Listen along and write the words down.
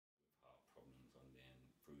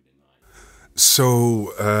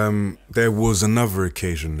So there was another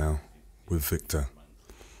occasion now with Victor.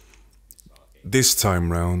 This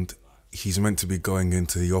time round, he's meant to be going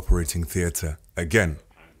into the operating theatre again.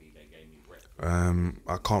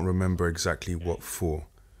 I can't remember exactly what for,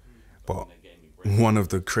 but one of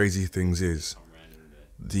the crazy things is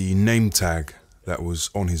the name tag that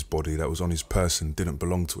was on his body, that was on his person, didn't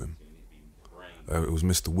belong to him. It was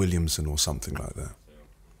Mr. Williamson or something like that.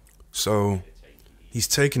 So he's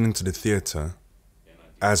taken into the theatre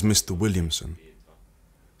as Mr. Williamson.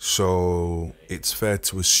 So it's fair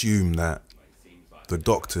to assume that the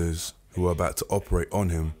doctors who are about to operate on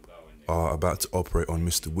him are about to operate on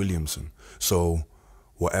Mr. Williamson. So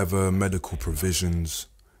whatever medical provisions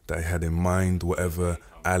that he had in mind, whatever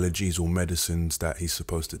allergies or medicines that he's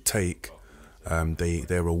supposed to take,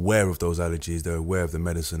 they're aware of those allergies, they're aware of the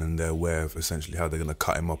medicine, and they're aware of essentially how they're going to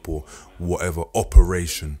cut him up or whatever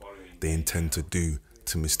operation they intend to do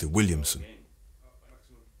to Mr. Williamson.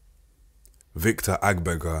 Victor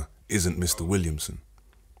Agbegar isn't Mr. Williamson.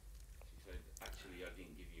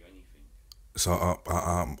 So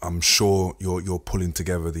I'm sure you're pulling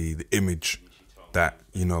together the image that,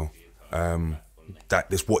 you know, that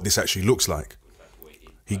this what this actually looks like.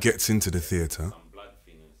 He gets into the theatre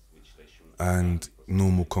and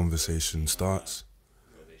normal conversation starts,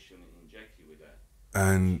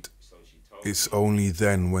 and it's only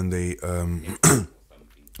then when they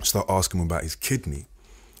start asking him about his kidney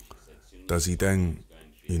does he then,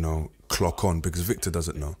 you know, clock on, because Victor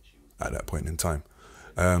doesn't know at that point in time.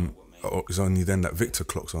 It's only then that Victor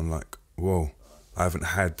clocks on, like, whoa, I haven't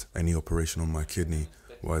had any operation on my kidney.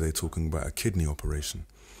 Why are they talking about a kidney operation?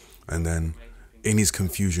 And then in his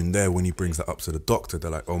confusion there, when he brings that up to the doctor, they're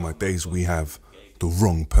like, oh my days, we have the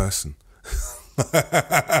wrong person.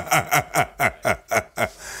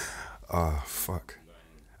 Ah, fuck.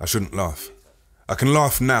 I shouldn't laugh. I can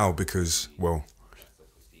laugh now because, well,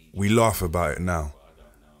 we laugh about it now,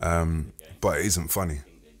 but it isn't funny.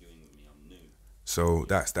 So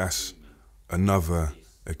that's another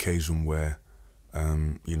occasion where,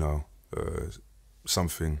 you know,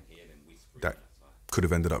 something that could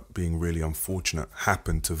have ended up being really unfortunate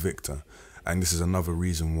happened to Victor. And this is another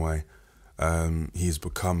reason why he's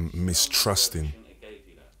become mistrusting,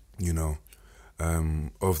 you know,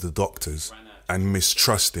 of the doctors and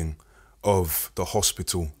mistrusting of the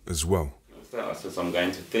hospital as well. I said, I'm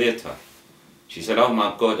going to theatre. She said, oh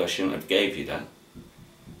my God, I shouldn't have gave you that.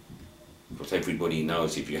 Because everybody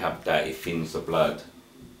knows if you have that, it thins the blood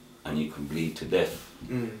and you can bleed to death.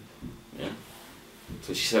 Yeah.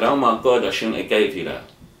 So she said, oh my God, I shouldn't have gave you that.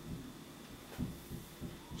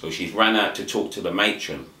 So she's ran out to talk to the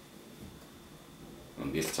matron.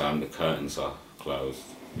 And this time the curtains are closed,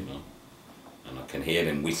 you know. And I can hear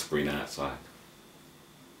them whispering outside.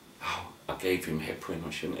 Oh, I gave him heparin,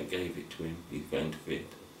 I shouldn't have gave it to him. He's going to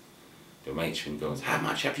fit. The matron goes, how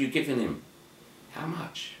much have you given him? How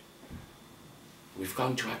much? We're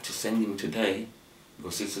going to have to send him today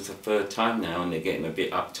because this is the third time now and they're getting a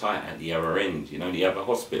bit uptight at the other end, you know, the other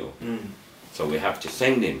hospital. So we have to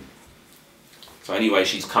send him. So anyway,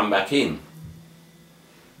 she's come back in.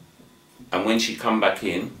 And when she come back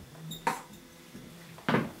in,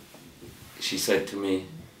 she said to me,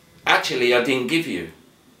 actually, I didn't give you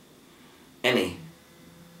any.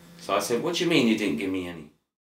 So I said, what do you mean you didn't give me any?